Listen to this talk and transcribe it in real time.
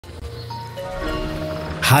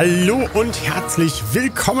Hallo und herzlich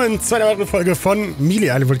willkommen zu einer weiteren Folge von Mêlée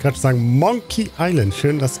Island. Ich wollte gerade sagen Monkey Island.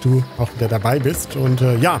 Schön, dass du auch wieder dabei bist. Und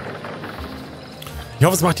ja, ich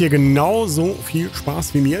hoffe, es macht dir genauso viel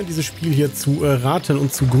Spaß wie mir, dieses Spiel hier zu raten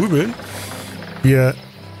und zu grübeln. Wir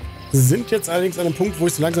sind jetzt allerdings an einem Punkt, wo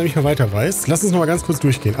ich so langsam nicht mehr weiter weiß. Lass uns noch mal ganz kurz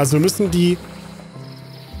durchgehen. Also wir müssen die...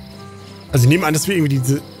 Also ich nehme an, dass wir irgendwie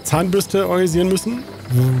diese Zahnbürste organisieren müssen.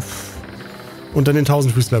 Und dann den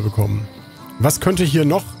Tausendfüßler bekommen. Was könnte hier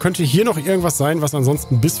noch? Könnte hier noch irgendwas sein, was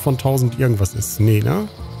ansonsten bis von 1000 irgendwas ist? Nee, ne?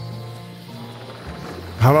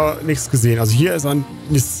 Haben wir nichts gesehen. Also hier ist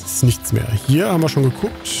nichts mehr. Hier haben wir schon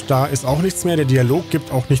geguckt. Da ist auch nichts mehr. Der Dialog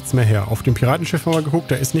gibt auch nichts mehr her. Auf dem Piratenschiff haben wir geguckt.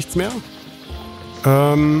 Da ist nichts mehr.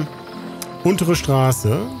 Untere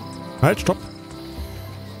Straße. Halt, stopp.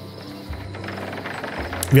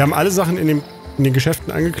 Wir haben alle Sachen in den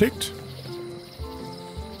Geschäften angeklickt.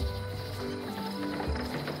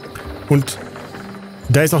 Und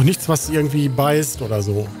da ist auch nichts, was irgendwie beißt oder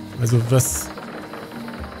so. Also was...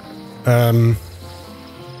 Warte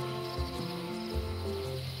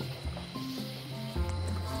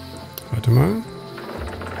mal.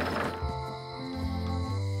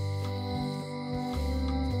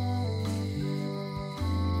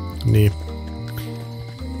 Nee.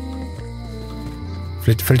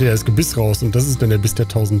 Vielleicht fällt dir das Gebiss raus und das ist dann der Biss der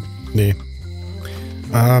 1000... Nee.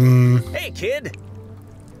 Hey, Kid!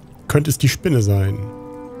 Könnte es die Spinne sein?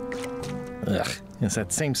 Ugh, it's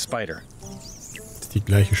that same spider. Das ist die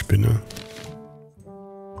gleiche Spinne.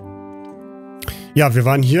 Ja, wir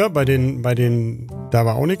waren hier bei den... Da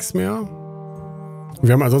war auch nichts mehr.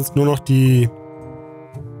 Wir haben ansonsten nur noch die...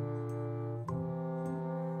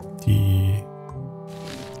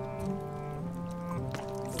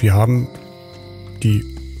 Wir haben die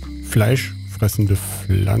fleischfressende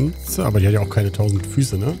Pflanze, aber die hat ja auch keine 1000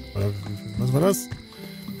 Füße, ne? Oder was war das?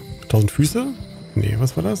 1000 Füße? Nee,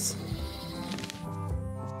 was war das?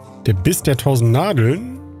 Der Biss der 1000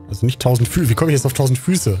 Nadeln? Also nicht 1000 Füße. Wie komme ich jetzt auf 1000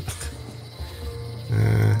 Füße?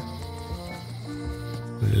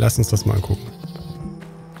 Lass uns das mal angucken.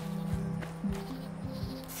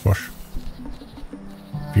 Frosch.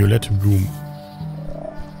 Violette Blumen.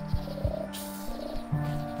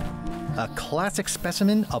 A classic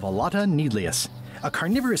specimen of Alata needleus. A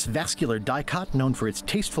carnivorous vascular dicot known for its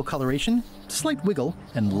tasteful coloration, slight wiggle,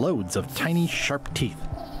 and loads of tiny, sharp teeth.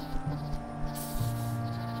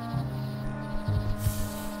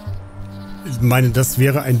 Ich meine, das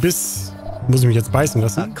wäre ein Biss. Muss ich mich jetzt beißen A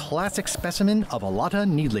lassen? classic specimen of Alata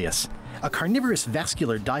needleus. A carnivorous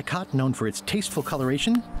vascular dicot known for its tasteful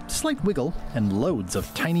coloration, slight wiggle, and loads of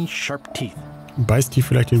tiny, sharp teeth. Beißt die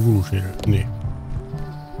vielleicht den Voodoo-Schädel? Nee.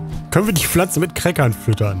 Können wir die Pflanze mit Crackern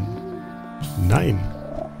füttern? Nein.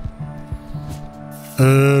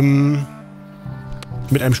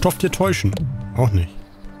 Mit einem Stofftier täuschen? Auch nicht.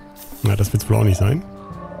 Na, das wird es wohl auch nicht sein.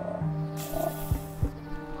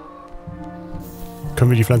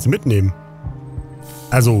 Können wir die Pflanze mitnehmen?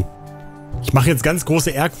 Also, ich mache jetzt ganz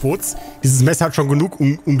große Airquotes. Dieses Messer hat schon genug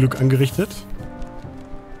Unglück angerichtet.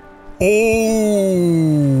 Oh!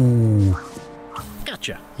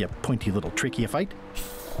 Gotcha, you pointy little trichiophyte.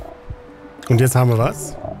 Und jetzt haben wir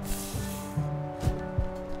was?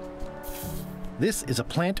 This is a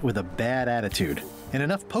plant with a bad attitude, and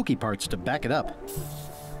enough pokey parts to back it up.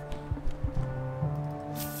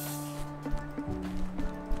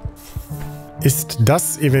 Ist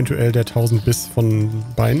das eventuell der 1000 Biss von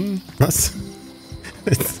Beinen? Was?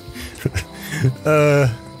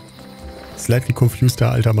 Slightly confused,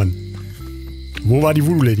 der alter Mann. Wo war die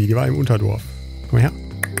Voodoo Lady? Die war im Unterdorf. Komm mal her.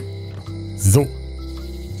 So.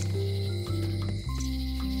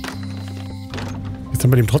 Jetzt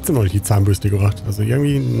haben wir dem trotzdem noch nicht die Zahnbürste gebracht. Also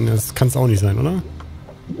irgendwie, das kann es auch nicht sein, oder?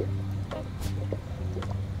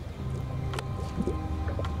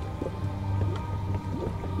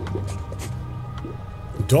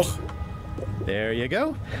 Doch. There you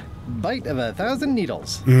go. Bite of 1,000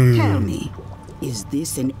 needles. Tell me, is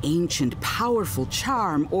this an ancient, powerful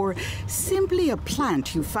charm or simply a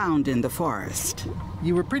plant you found in the forest?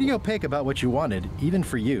 You were pretty opaque about what you wanted, even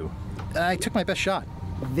for you. I took my best shot.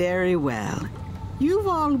 Very well. You've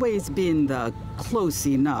always been the close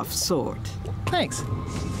enough sort. Thanks.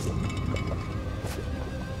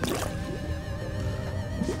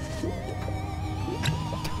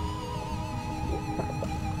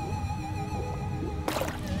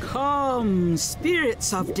 Come,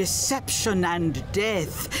 spirits of deception and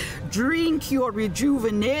death, drink your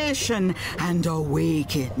rejuvenation and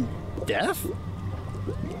awaken. Death?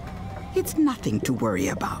 It's nothing to worry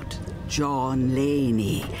about. John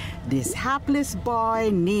Laney, this hapless boy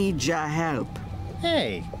needs your help.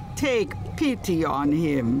 Hey. Take pity on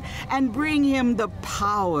him and bring him the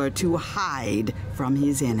power to hide from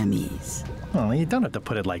his enemies. Well, you don't have to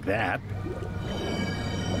put it like that.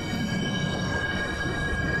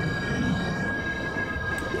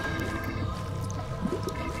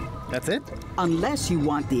 That's it? Unless you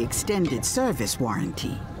want the extended service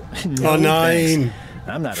warranty. No, oh nein! Thanks.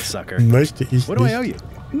 I'm not a sucker. Möchte ich What do nicht. I owe you?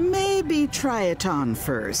 Maybe try it on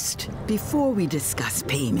first, before we discuss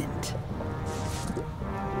payment.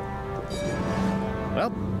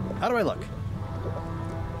 Well, how do I look?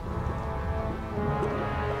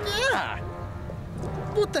 Yeah!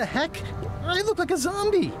 What the heck? I look like a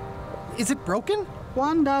zombie. Is it broken?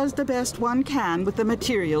 One does the best one can with the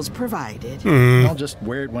materials provided. I'll just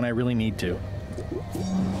wear it when I really need to.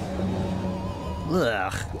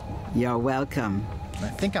 Ugh. You're welcome. I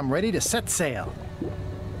think I'm ready to set sail.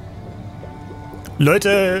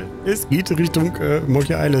 Leute, es geht Richtung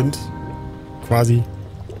Monkey Island. Quasi.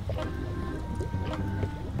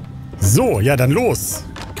 So, ja, dann los.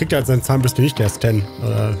 Kriegt er jetzt seinen Zahnbürste nicht erst 10.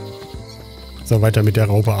 Oder so weiter mit der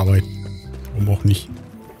Raupe arbeiten. Warum auch nicht.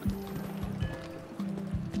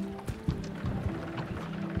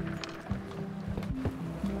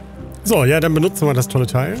 So, ja, dann benutzen wir das tolle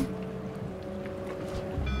Teil.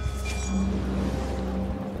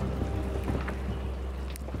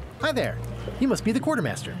 Hi there. You must be the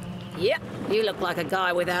quartermaster. Yep, you look like a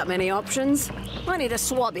guy without many options. I need a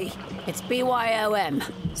swabby. It's BYOM.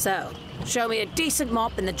 So, show me a decent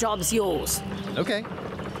mop and the job's yours. Okay.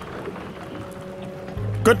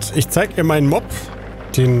 Gut, ich zeig ihr meinen Mob.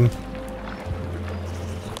 Den...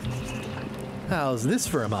 How's this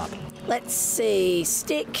for a mop? Let's see.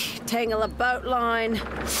 Stick, tangle a boat line.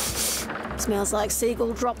 Smells like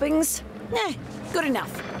seagull droppings. Eh, good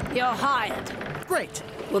enough. You're hired. Great.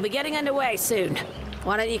 We'll be getting underway soon.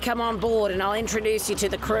 Why don't you come on board and I'll introduce you to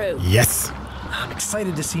the crew. Yes. I'm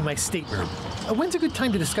excited to see my stateroom. When's a good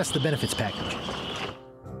time to discuss the benefits package?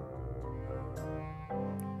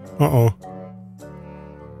 Uh-oh.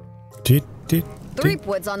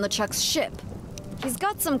 Threepwood's on LeChuck's ship. He's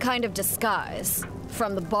got some kind of disguise.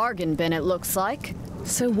 From the bargain bin, it looks like.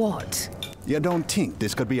 So what? You don't think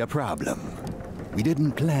this could be a problem? We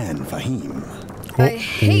didn't plan for him. I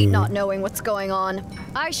hate not knowing what's going on.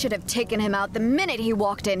 I should have taken him out the minute he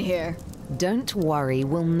walked in here. Don't worry,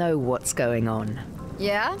 we'll know what's going on.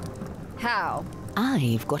 Yeah? How?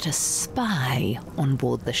 I've got a spy on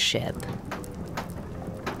board the ship.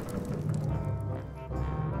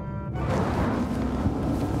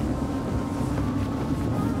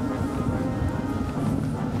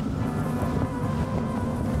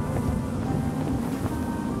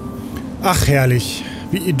 Ach, herrlich.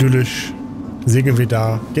 Wie idyllisch. Segeln wir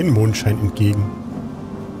da den Mondschein entgegen.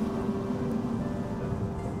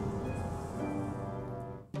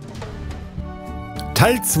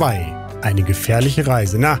 Teil 2. Eine gefährliche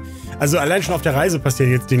Reise. Na, also allein schon auf der Reise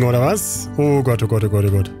passieren jetzt Dinge, oder was? Oh Gott, oh Gott, oh Gott,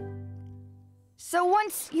 oh Gott. So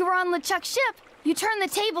once you were on LeChuck's ship, you turned the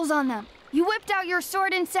tables on them. You whipped out your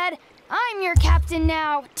sword and said, "I'm your captain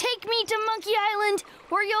now. Take me to Monkey Island,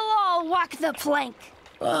 or you'll all walk the plank."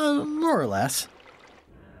 More or less.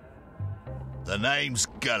 The name's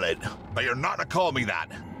Gullet, but you're not to call me that.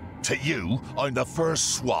 To you, I'm the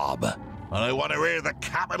first swab, and I want to hear the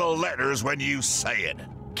capital letters when you say it.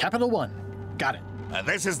 Capital 1. Got it. And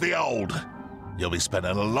this is the old. You'll be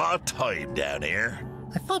spending a lot of time down here.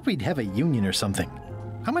 I thought we'd have a union or something.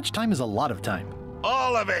 How much time is a lot of time?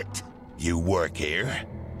 All of it. You work here,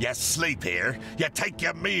 you sleep here, you take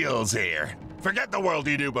your meals here. Forget the world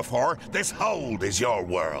you knew before. This hold is your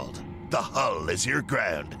world. The hull is your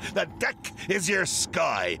ground. The deck is your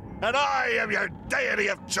sky. And I am your deity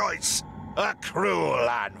of choice. A cruel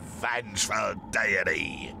and vengeful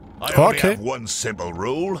deity. I only have one simple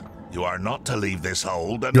rule. You are not to leave this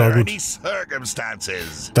hold under any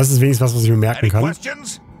circumstances. Das ist wenigstens was ich mir merken kann.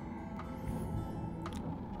 Questions?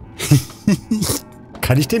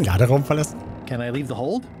 Kann ich den Laderaum verlassen? Can I leave the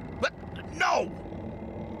hold? No!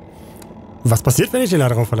 Was passiert, wenn ich den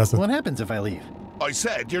Laderaum verlasse? What happens if I leave? I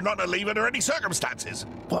said you're not to leave under any circumstances.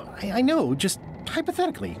 Well, I know, just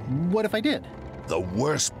hypothetically. What if I did? The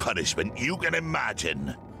worst punishment you can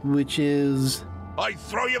imagine. Which is... I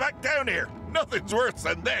throw you back down here. Nothing's worse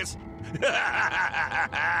than this.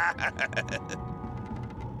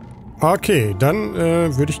 Okay, dann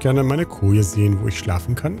würde ich gerne meine Koje sehen, wo ich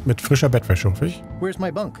schlafen kann. Mit frischer Bettwäsche, hoffe ich. Where's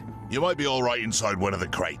my bunk? You might be all right inside one of the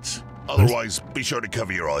crates. Otherwise, be sure to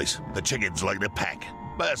cover your eyes. The chickens like to peck.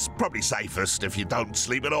 But it's probably safest if you don't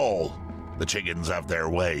sleep at all. The chickens have their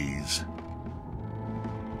ways.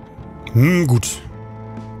 Gut.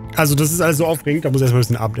 Also das ist also aufregend, da muss ich erstmal ein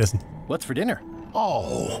bisschen Abendessen. What's for dinner?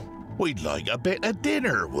 Oh, we'd like a bit of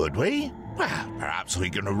dinner, would we? Well, perhaps we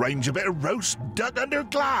can arrange a bit of roast duck under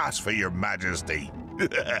glass for your majesty.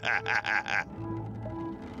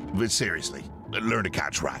 But seriously, learn to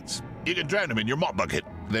catch rats. You can drown them in your mop bucket.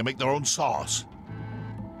 They make their own sauce.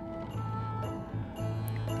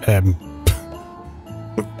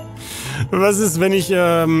 Was ist, wenn ich,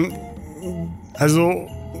 also,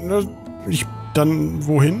 ich dann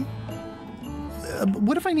wohin?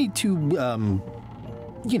 What if I need to,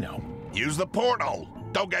 you know. Use the portal.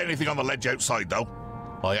 Don't get anything on the ledge outside, though.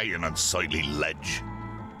 I hate an unsightly ledge.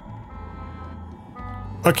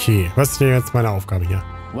 Okay, was ist denn jetzt meine Aufgabe hier?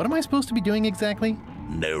 What am I supposed to be doing exactly?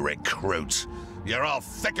 No recruits. You're all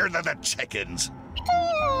thicker than the chickens.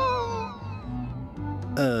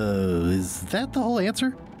 Is that the whole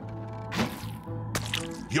answer?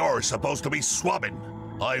 You're supposed to be swabbing.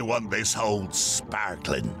 I want this hold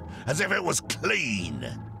sparkling, as if it was clean.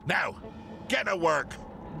 Now, get to work.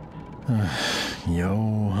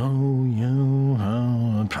 Yo-ho,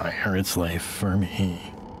 pirate's life for me.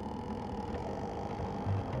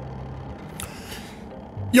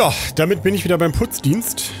 Ja, damit bin ich wieder beim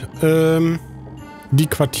Putzdienst. Die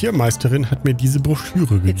Quartiermeisterin hat mir diese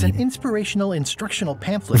Broschüre gegeben. It's an inspirational instructional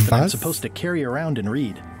pamphlet that I'm supposed to carry around and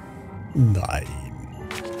read. Nein.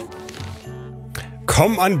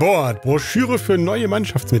 Komm an Bord. Broschüre für neue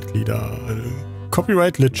Mannschaftsmitglieder.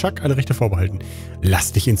 Copyright LeChuck, alle Rechte vorbehalten.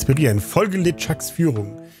 Lass dich inspirieren. Folge LeChucks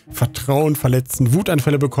Führung. Vertrauen verletzen,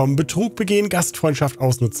 Wutanfälle bekommen, Betrug begehen, Gastfreundschaft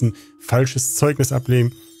ausnutzen, falsches Zeugnis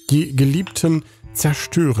ablehnen, die Geliebten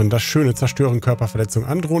zerstören, das Schöne zerstören, Körperverletzung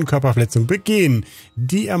androhen, Körperverletzung begehen,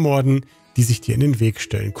 die ermorden, die sich dir in den Weg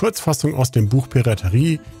stellen. Kurzfassung aus dem Buch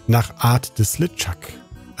Piraterie nach Art des LeChuck.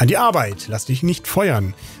 An die Arbeit, lass dich nicht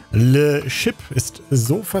feuern. LeChuck ist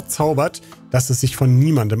so verzaubert, dass es sich von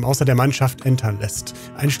niemandem außer der Mannschaft entern lässt,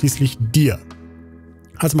 einschließlich dir.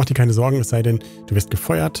 Also mach dir keine Sorgen, es sei denn, du wirst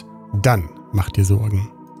gefeuert, dann mach dir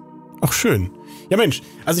Sorgen. Ach schön. Ja Mensch,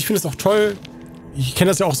 also ich finde es auch toll. Ich kenne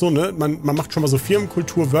das ja auch so, ne? Man macht schon mal so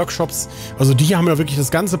Firmenkultur, Workshops. Also die haben ja wirklich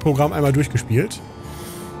das ganze Programm einmal durchgespielt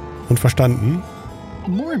und verstanden.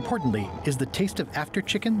 More importantly, is the taste of after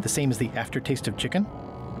chicken the same as the aftertaste of chicken?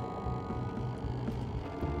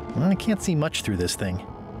 Well, I can't see much through this thing.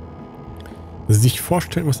 Sich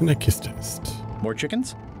vorstellen, was in der Kiste ist. More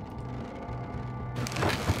chickens?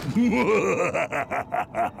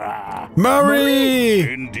 Murray!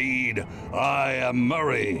 Indeed, I am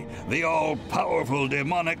Murray, the all-powerful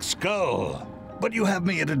demonic skull. But you have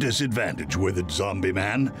me at a disadvantage, withered zombie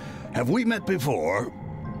man. Have we met before?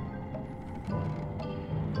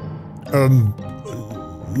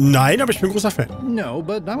 Nein, aber ich bin großer Fan. No,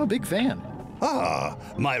 but I'm a big fan. Ah,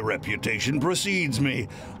 my reputation precedes me,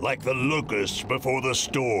 like the locusts before the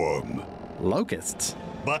storm. Locusts?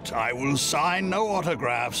 But I will sign no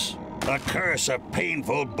autographs. A curse of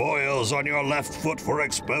painful boils on your left foot for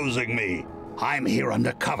exposing me. I'm here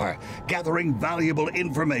undercover, gathering valuable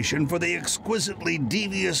information for the exquisitely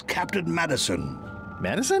devious Kapitän Madison.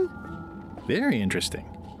 Madison? Very interesting.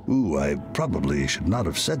 Ooh, I probably should not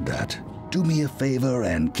have said that. Do me a favor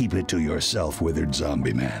and keep it to yourself, withered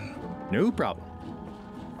zombie man. No problem.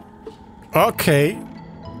 Okay.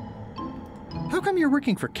 How come you're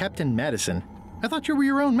working for Kapitän Madison? I thought you were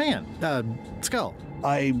your own man, Skull.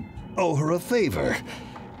 I owe her a favor.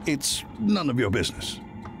 It's none of your business.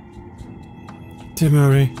 Dear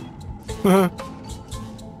Murray.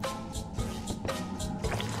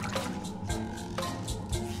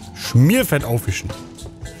 Schmierfett aufwischen.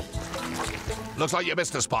 Looks like you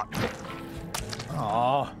missed a spot.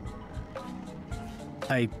 Aw.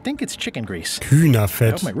 I think it's chicken grease. I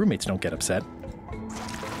Hühnerfett. hope my roommates don't get upset.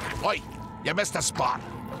 Oi, you missed a spot.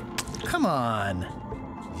 Come on.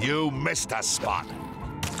 You missed a spot.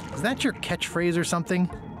 Is that your catchphrase or something?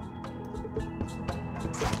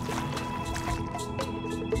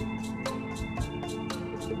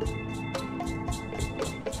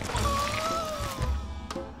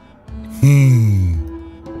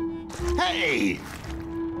 Hey!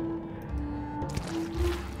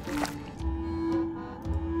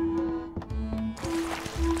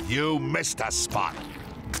 You missed a spot.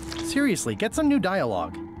 Seriously, get some new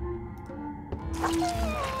dialogue.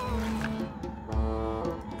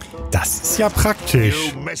 Das ist ja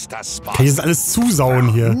praktisch. You missed a spot. Kann ich das alles zusauen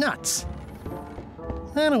hier? Nuts.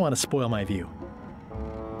 I don't want to spoil my view.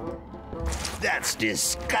 That's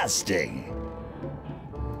disgusting.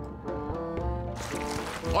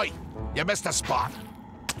 Oi, you missed a spot.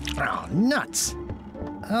 Oh, nuts.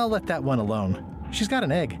 I'll let that one alone. She's got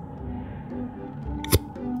an egg.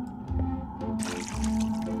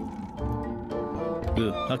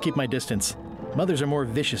 Ugh, I'll keep my distance. Mothers are more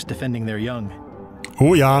vicious defending their young.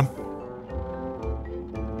 Oh ja.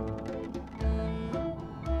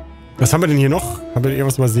 Was haben wir denn hier noch? Haben wir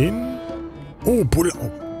irgendwas übersehen? Oh, Bull. Oh.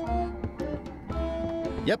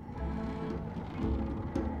 Yep.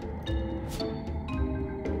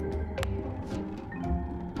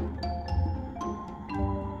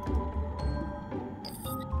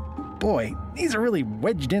 Boy, these are really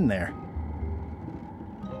wedged in there.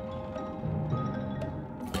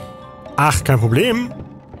 Ach, kein Problem.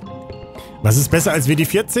 Was ist besser als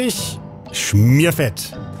WD-40?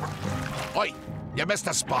 Schmierfett. Oi, you missed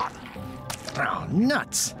a spot. Oh,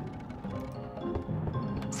 nuts.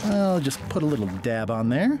 I'll just put a little dab on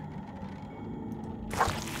there.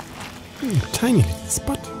 Tiny little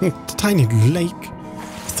spot. Tiny little lake.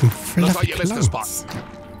 Some Looks like fluffy you missed a spot. clouds.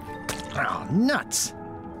 Oh, nuts.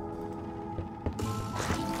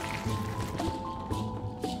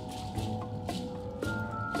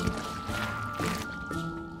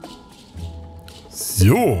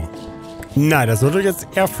 So. Na, das sollte jetzt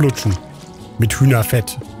eher flutschen. Mit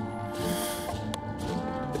Hühnerfett.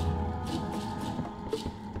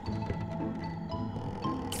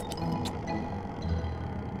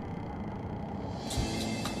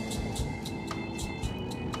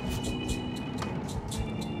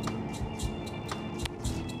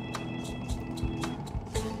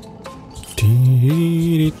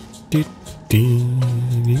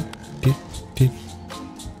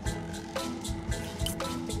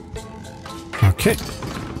 Okay.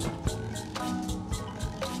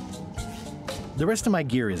 The rest of my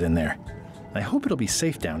gear is in there. I hope it'll be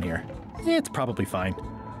safe down here. It's probably fine.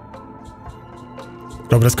 Ich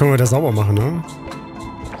glaube, das können wir wieder sauber machen, ne?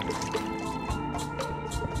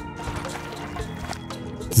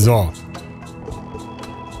 So.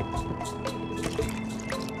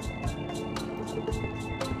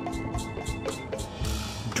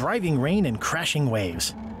 Driving rain and crashing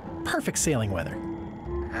waves. Perfect sailing weather.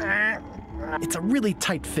 It's a really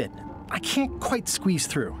tight fit. I can't quite squeeze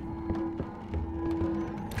through.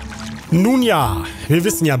 Nun ja, wir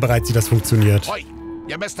wissen ja bereits, wie das funktioniert. Oi,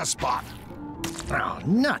 you missed a spot. Oh,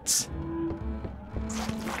 nuts.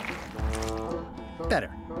 Better.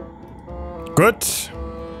 Gut.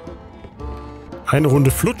 Eine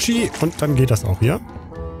Runde Flutschi und dann geht das auch hier.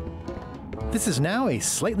 This is now a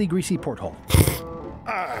slightly greasy porthole.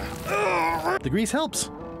 The grease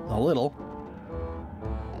helps. A little.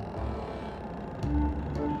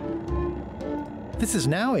 This is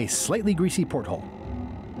now a slightly greasy porthole.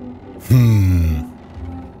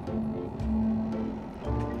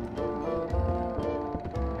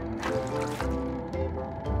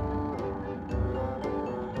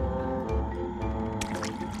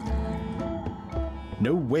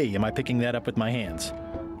 No way am I picking that up with my hands.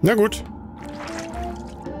 Na gut.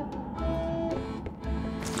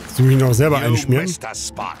 Suche ihn auch selber You einschmieren. missed a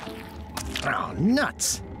spot. Oh,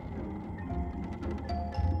 nuts.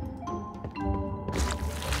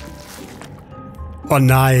 Oh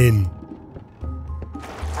nein.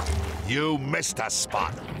 You missed a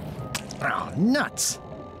spot. Oh, nuts.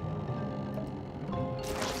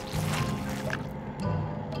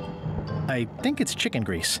 I think it's chicken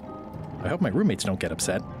grease. I hope my roommates don't get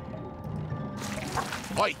upset.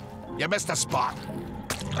 Oi, you missed a spot.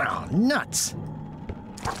 Oh, nuts.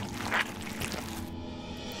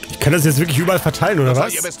 Ich kann das jetzt wirklich überall verteilen, oder Looks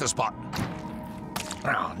like you was? missed a spot.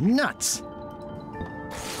 Oh, nuts.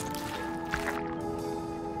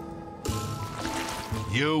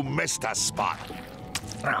 You missed a spot.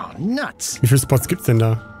 Oh, nuts. Wie viele Spots gibt's denn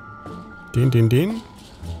da? Den. Den.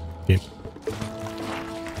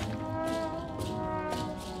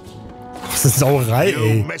 Das ist Sauerei, You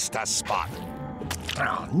ey. missed a spot.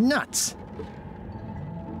 Oh, nuts.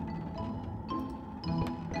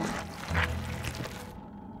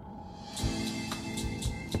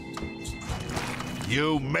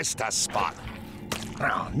 You missed a spot.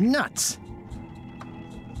 Oh, nuts.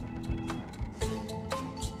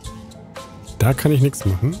 Da kann ich nichts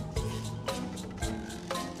machen.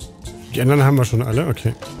 Die anderen haben wir schon alle,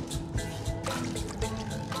 okay.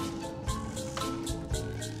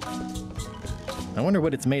 I wonder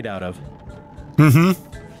what it's made out of.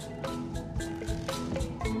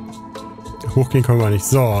 Hochgehen können wir nicht.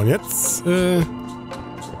 So, und jetzt,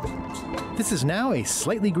 This is now a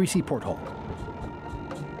slightly greasy porthole.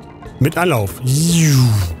 mit Anlauf.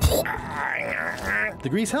 The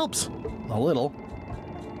grease helps. A little.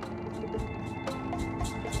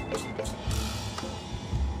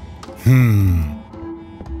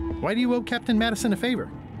 Why do you owe Captain Madison a favor?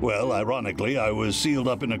 Well, ironically, I was sealed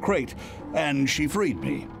up in a crate, and she freed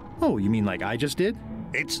me. Oh, you mean like I just did?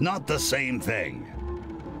 It's not the same thing.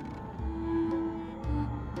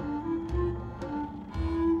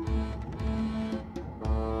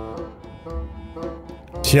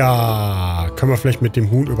 Tja, können wir vielleicht mit dem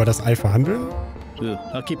Huhn über das Ei verhandeln?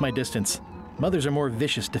 I'll keep my distance. Mothers are more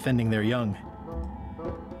vicious defending their young.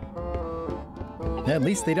 At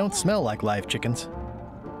least they don't smell like live chickens.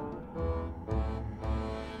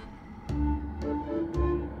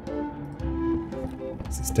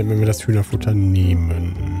 Was ist denn, wenn wir das Hühnerfutter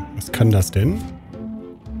nehmen? Was kann das denn?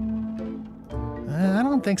 I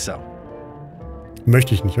don't think so.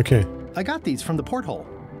 Möchte ich nicht, okay. I got these from the porthole.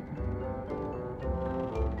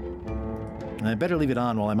 I better leave it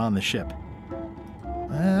on while I'm on the ship.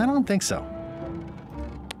 I don't think so.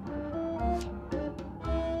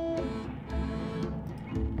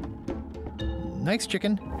 Nice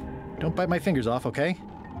chicken. Don't bite my fingers off, okay?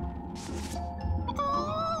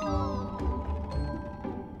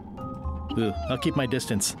 I'll keep my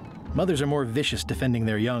distance. Mothers are more vicious defending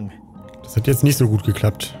their young. Das hat jetzt nicht so gut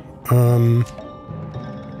geklappt. Aber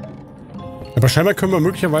scheinbar können wir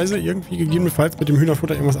möglicherweise irgendwie gegebenenfalls mit dem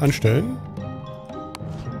Hühnerfutter irgendwas anstellen.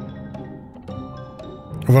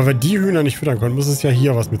 Aber weil wir die Hühner nicht füttern können, muss es ja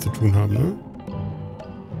hier was mit zu tun haben, ne?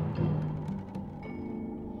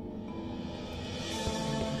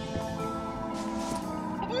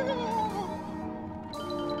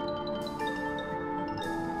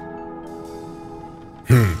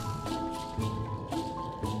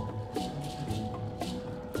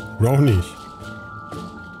 Oder auch nicht.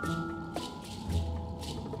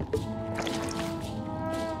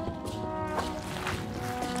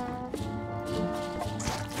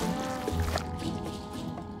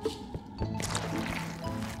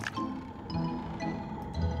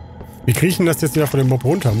 Wie kriege ich denn das jetzt wieder von dem Mob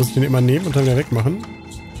runter? Muss ich den immer nehmen und dann wieder wegmachen?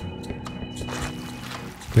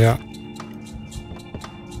 Ja.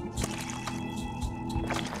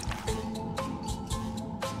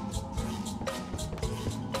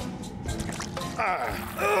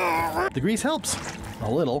 The grease helps. A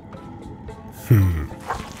little.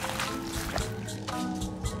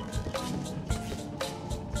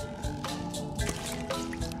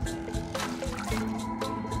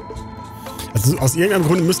 Also aus irgendeinem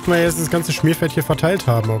Grund müssten wir jetzt das ganze Schmierfett hier verteilt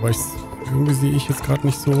haben, aber irgendwie sehe ich jetzt gerade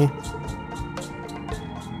nicht so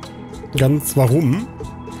ganz warum.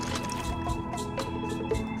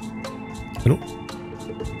 Hallo?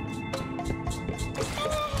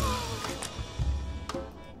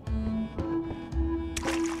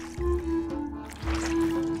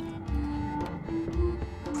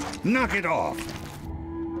 Knock it off.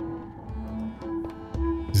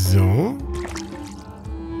 So.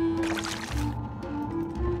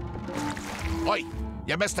 Oi,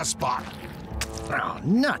 you missed a spot. Oh,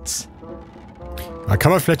 nuts. Da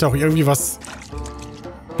kann man vielleicht auch irgendwie was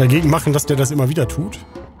dagegen machen, dass der das immer wieder tut.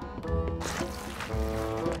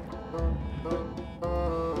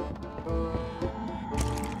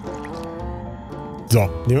 So,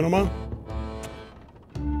 nehmen wir nochmal.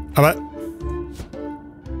 Aber...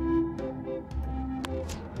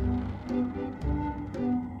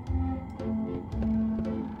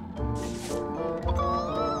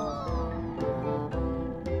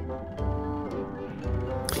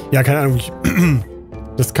 Ja, keine Ahnung.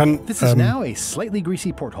 Das kann... This is now a slightly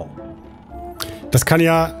greasy porthole. Das kann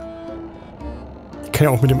ja... Kann ja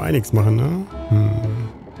auch mit dem Ei nichts machen, ne?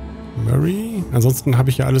 Murray? Ansonsten habe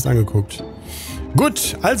ich ja alles angeguckt.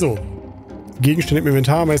 Gut, also. Gegenstände im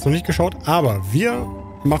Inventar haben wir jetzt noch nicht geschaut, aber wir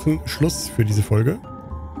machen Schluss für diese Folge.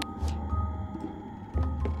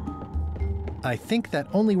 I think that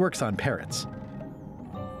only works on parrots.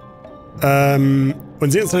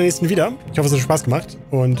 Und sehen uns in der nächsten wieder. Ich hoffe, es hat Spaß gemacht.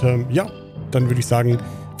 Und ja, dann würde ich sagen,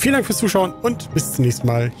 vielen Dank fürs Zuschauen und bis zum nächsten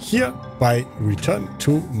Mal hier bei Return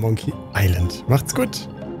to Monkey Island. Macht's gut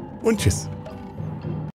und tschüss.